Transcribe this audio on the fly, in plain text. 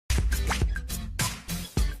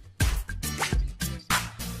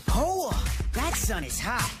sun is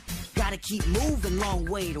hot, gotta keep moving, long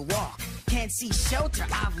way to walk. Can't see shelter,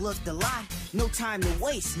 I've looked a lot. No time to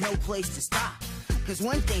waste, no place to stop. Cause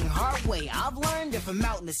one thing hard way I've learned, if I'm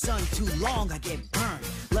out in the sun too long, I get burned.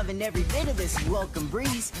 Loving every bit of this welcome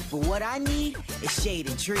breeze, but what I need is shade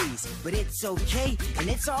and trees. But it's okay, and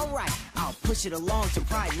it's alright, I'll push it along till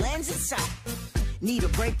pride lands in sight. Need a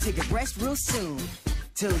break to get rest real soon.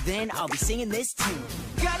 Till then, I'll be singing this tune.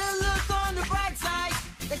 Gotta look on the bright side,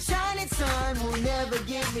 the shining sun will never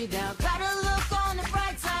get me down. Gotta look on the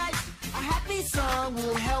bright side, a happy song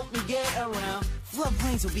will help me get around.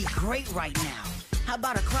 Floodplains will be great right now. How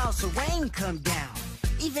about a cloud so rain come down?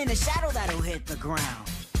 Even a shadow that'll hit the ground.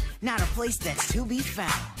 Not a place that's to be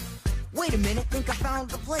found. Wait a minute, think I found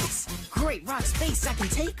the place. Great rock space, I can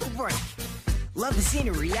take a break. Love the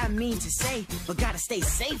scenery, I mean to say, but gotta stay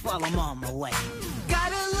safe while I'm on my way.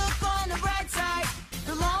 Gotta look on the bright side,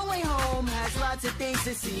 the long way home has lots of things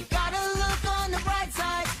to see. Gotta look on the bright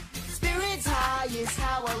side, spirits high is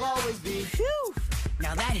how I'll always be. Phew!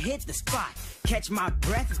 Now that hit the spot. Catch my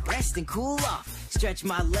breath, rest and cool off. Stretch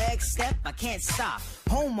my legs, step, I can't stop.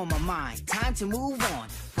 Home on my mind, time to move on.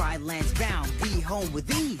 Pride lands bound, be home with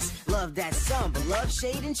ease. Love that sun, but love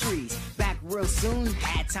shade and trees. Back real soon,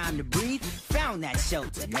 had time to breathe. Found that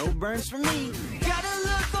shelter, no burns for me. Gotta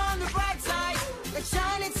look on the bright side, the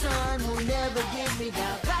shining sun will never get me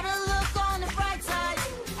down. Gotta look on the bright side,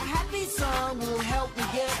 a happy song will help me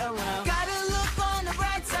get around. Gotta look on the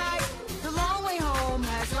bright side, the long way home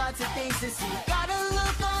has lots of things to see.